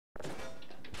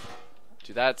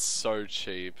Dude, that's so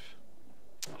cheap.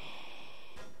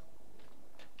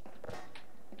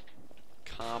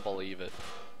 Can't believe it.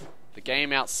 The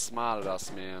game outsmarted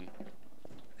us, man.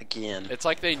 Again. It's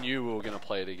like they knew we were gonna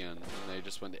play it again, and they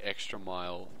just went the extra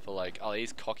mile for like, oh,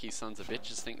 these cocky sons of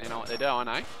bitches think they know what they're doing,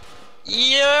 eh?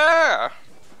 Yeah!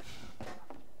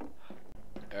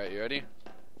 Alright, you ready?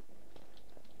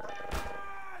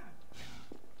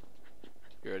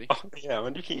 You ready? Oh, yeah, I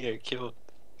wonder if you can get killed.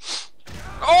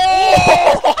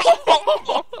 Oh!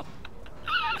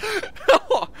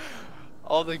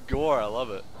 Oh, the gore, I love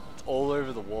it. It's all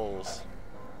over the walls.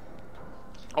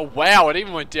 Oh wow, it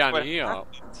even went down What here.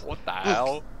 happened? What the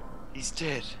hell? He's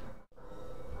dead.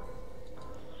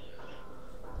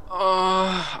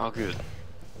 Oh, good.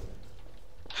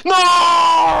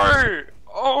 No!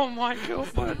 Oh my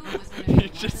god. You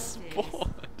just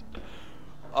spawned.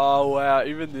 Oh wow,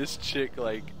 even this chick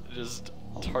like just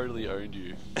totally owned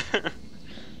you.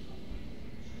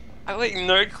 I like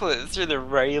no clip through the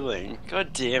railing.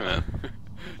 God damn it.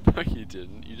 No, you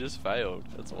didn't. You just failed.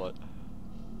 That's what.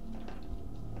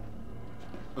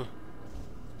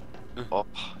 Oh,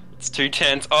 it's too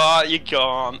tense. Oh, you're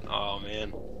gone. Oh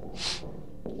man.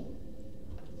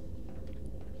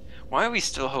 Why are we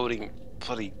still holding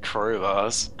bloody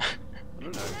crowbars? I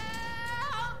don't know.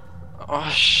 Oh,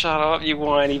 shut up, you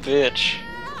whiny bitch.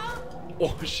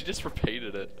 Oh, she just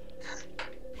repeated it.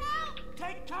 Help!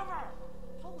 Take cover!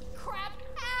 Holy crap!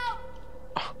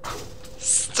 Help!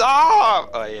 Stop!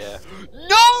 Oh yeah.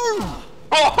 No!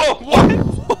 Oh,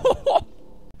 what?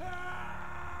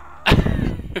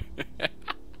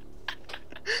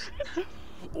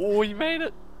 Oh, you made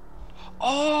it.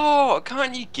 Oh,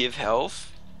 can't you give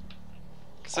health?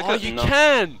 Oh, you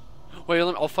can. Wait,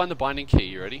 I'll find the binding key.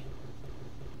 You ready?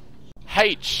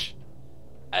 H.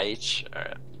 H.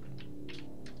 Alright.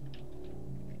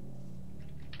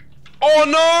 Oh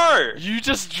no! You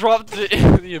just dropped it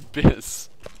in the abyss.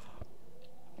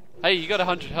 Hey, you got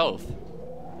 100 health.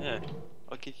 Yeah,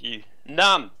 I'll give you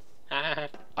none. I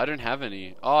don't have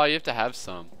any. Oh, you have to have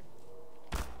some.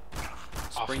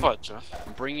 Oh, Bring- fudge off.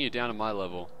 I'm bringing you down to my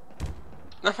level.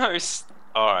 No,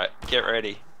 alright, get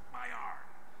ready. My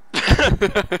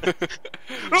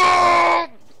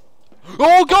arm.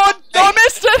 Oh god! No, I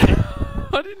missed it!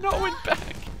 I did not win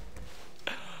back.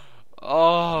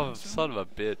 Oh, son of a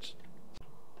bitch.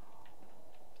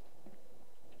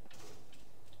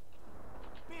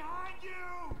 Behind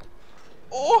you!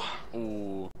 Oh!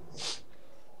 Ooh.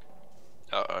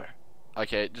 Uh-oh.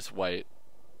 Okay, just wait.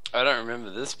 I don't remember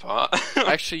this part.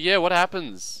 Actually, yeah, what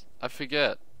happens? I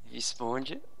forget. You spawned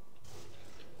yet?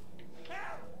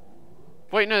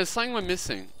 Wait, no, there's something we're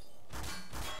missing.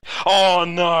 Oh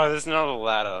no, there's another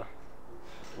ladder.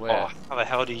 Where? Oh, how the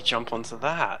hell do you jump onto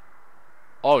that?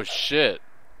 Oh, shit.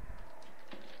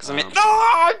 Because I mean, no!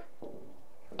 I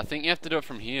think you have to do it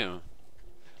from here.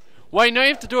 Wait, no, you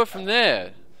have to do it from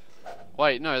there.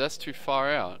 Wait, no, that's too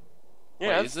far out. Yeah,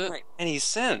 Wait, that is doesn't it? make any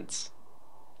sense.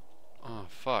 Oh,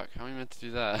 fuck. How are we meant to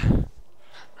do that?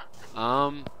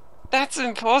 That's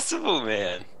impossible,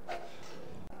 man.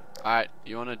 Alright,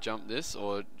 you want to jump this,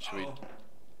 or should we...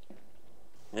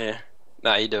 Yeah.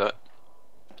 Nah, you do it.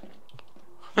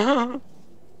 I'll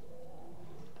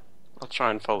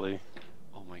try and follow you.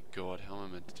 Oh my god, how am I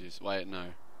meant to do this? Wait, no.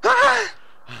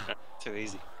 Too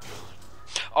easy.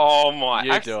 Oh my!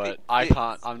 You actually, do it. I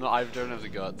can't. I don't have the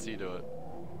guts. You do it.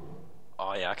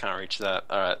 Oh yeah, I can't reach that.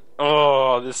 Alright.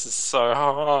 Oh, this is so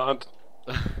hard.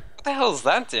 What the hell's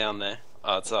that down there?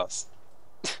 Oh, it's us.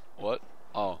 What?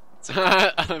 Oh.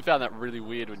 I found that really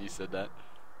weird when you said that.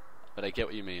 But I get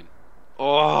what you mean.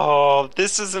 Oh,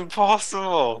 this is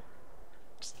impossible.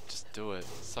 Just do it.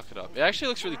 Suck it up. It actually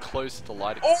looks really close to the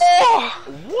lighting. Oh!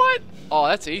 What? Oh,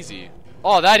 that's easy.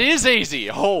 Oh, that is easy.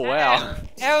 Oh, wow.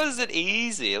 How is it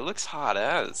easy? It looks hard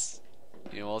as.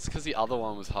 Yeah, well, it's because the other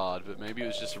one was hard, but maybe it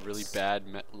was just a really bad,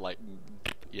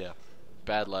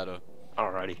 bad ladder.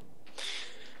 Alrighty.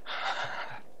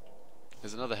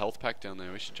 There's another health pack down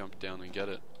there. We should jump down and get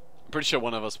it. I'm pretty sure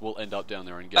one of us will end up down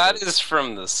there and get That it. is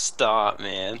from the start,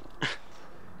 man.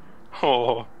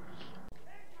 Oh.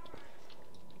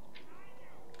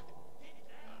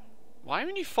 Why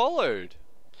haven't you followed?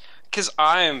 Because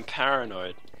I am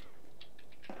paranoid.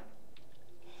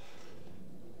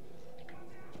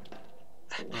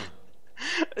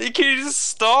 Can you just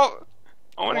stop?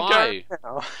 I want Why? to go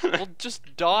now. Well,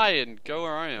 just die and go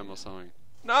where I am or something.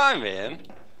 No, man.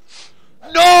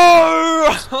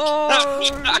 No!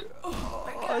 Oh,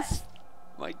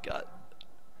 my gut.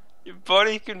 Your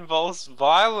body convulsed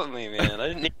violently, man. I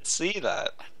didn't even see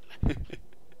that.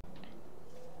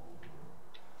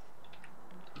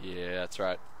 Yeah, that's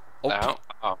right. Ow.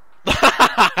 Oh.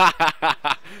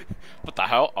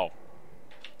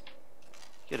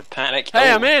 panic.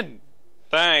 Hey, Oh, I'm in!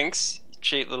 Thanks, you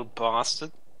cheap little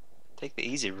bastard. Take the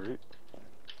easy route.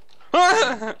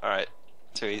 Alright.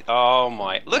 Too easy. Oh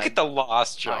my. Look at the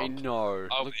last jump. I know.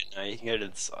 Oh, Look- wait, no, you can go to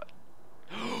the side.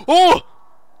 Oh!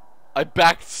 I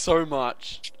backed so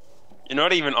much. You're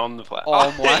not even on the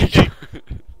platform. Oh my god.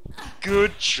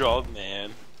 Good job,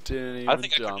 man. Didn't even I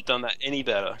think I could have jump. done that any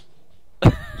better.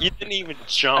 You didn't even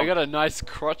jump. I got a nice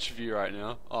crotch view right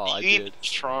now. Oh, I You even did.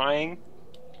 trying.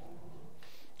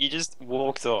 You just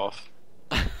walked off.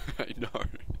 I know.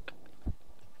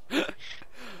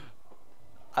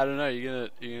 I don't know. You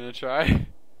gonna try?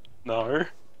 No.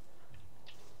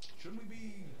 Shouldn't we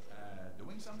be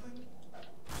doing something?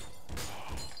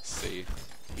 See,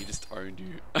 he just owned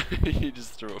you. He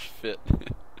just threw a fit.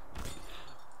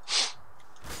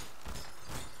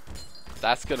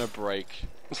 That's gonna break.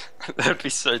 That'd be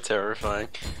so terrifying.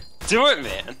 Do it,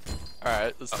 man. All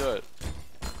right, let's do it.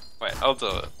 Wait, I'll do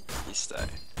it. You stay.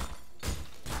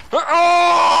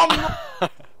 Oh!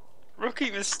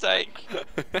 Rookie mistake.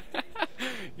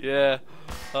 Yeah.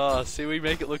 Oh, see, we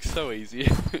make it look so easy.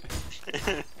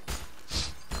 I'm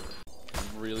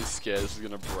really scared this is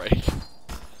gonna break.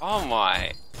 Oh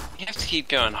my. You have to keep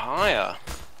going higher.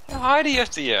 How high do you have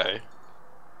to go?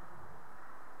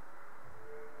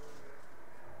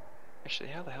 Actually,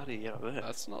 how the hell do you get up there?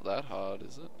 That's not that hard,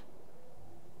 is it?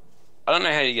 I don't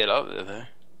know how you get up there though.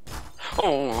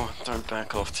 Oh, don't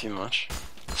back off too much.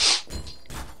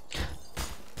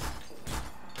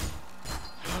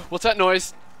 What's that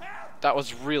noise? That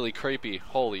was really creepy.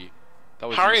 Holy. That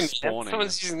was Hurry, you man. spawning.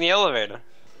 Someone's using the elevator.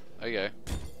 Okay.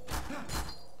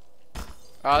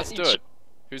 Alright, let's do it.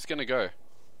 Who's gonna go?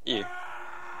 You.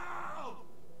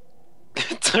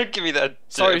 Don't give me that.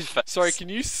 Sorry, dirt face. sorry, can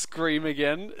you scream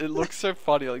again? It looks so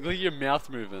funny. Like, look at your mouth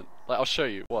movement. Like, I'll show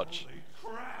you. Watch.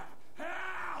 Holy crap!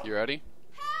 Help! You ready?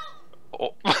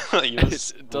 Oh,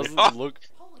 It doesn't look...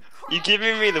 Holy crap! You're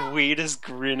giving me the weirdest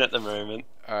grin at the moment.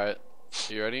 Alright.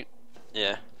 You ready?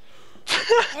 Yeah.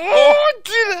 Oh, I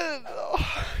did it!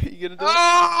 Oh, you gonna do it?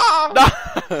 Ah!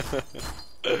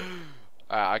 No!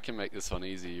 Alright, I can make this one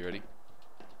easy. You ready?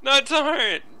 No,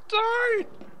 don't! Don't!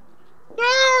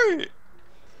 No!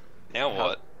 Now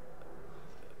what?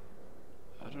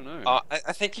 I don't know.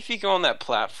 I think if you go on that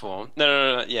platform.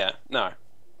 No, yeah, no.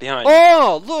 Behind you.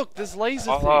 Oh, look! There's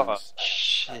laser Oh, things.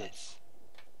 shit.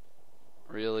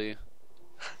 Really?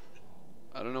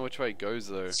 I don't know which way it goes,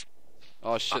 though.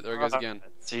 Oh, shit, there it goes again.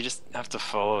 So you just have to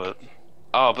follow it.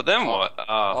 Oh, but then what? Oh,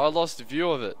 I lost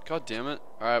view of it. God damn it.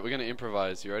 Alright, we're gonna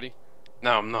improvise. You ready?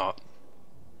 No, I'm not.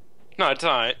 No,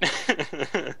 don't.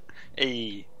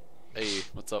 Hey. Hey,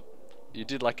 what's up? You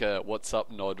did like a what's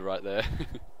up nod right there.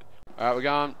 Alright, we're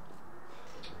going.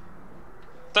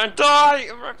 Don't die!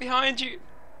 I'm right behind you.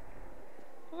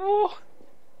 Oh,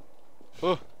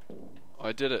 Oh,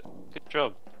 I did it. good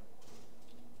job.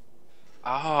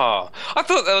 Oh, I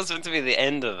thought that was meant to be the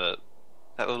end of it.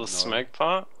 That little smoke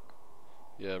part.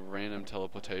 Yeah, random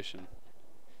teleportation.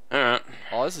 Alright.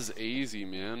 Oh, this is easy,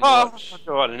 man. Oh Watch. my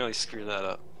god, I nearly screwed that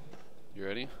up. You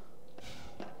ready?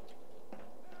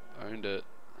 Owned it.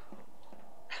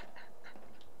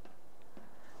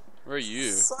 Where are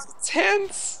you? So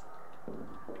tense!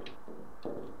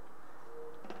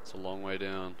 It's a long way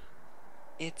down.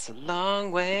 It's a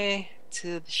long way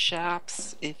to the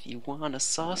shops if you want a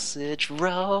sausage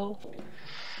roll.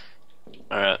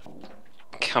 Alright.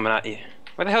 Coming at you.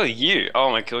 Where the hell are you? Oh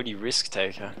my god, you risk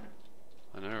taker.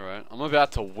 I know, right? I'm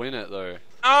about to win it, though.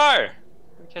 No!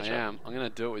 Catch I up. am. I'm gonna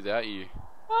do it without you.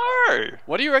 No!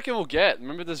 What do you reckon we'll get?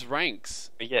 Remember, there's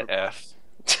ranks. We get F.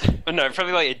 But no,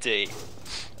 probably like a D.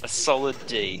 A solid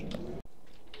D.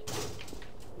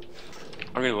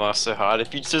 I'm gonna laugh so hard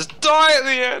if you just die at the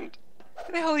end!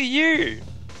 Where the hell are you?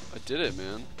 I did it,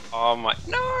 man. Oh my.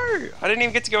 No! I didn't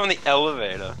even get to go on the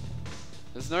elevator.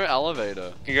 There's no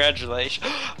elevator. Congratulations.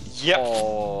 Yep.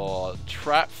 Oh,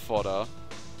 trap fodder.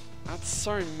 That's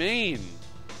so mean.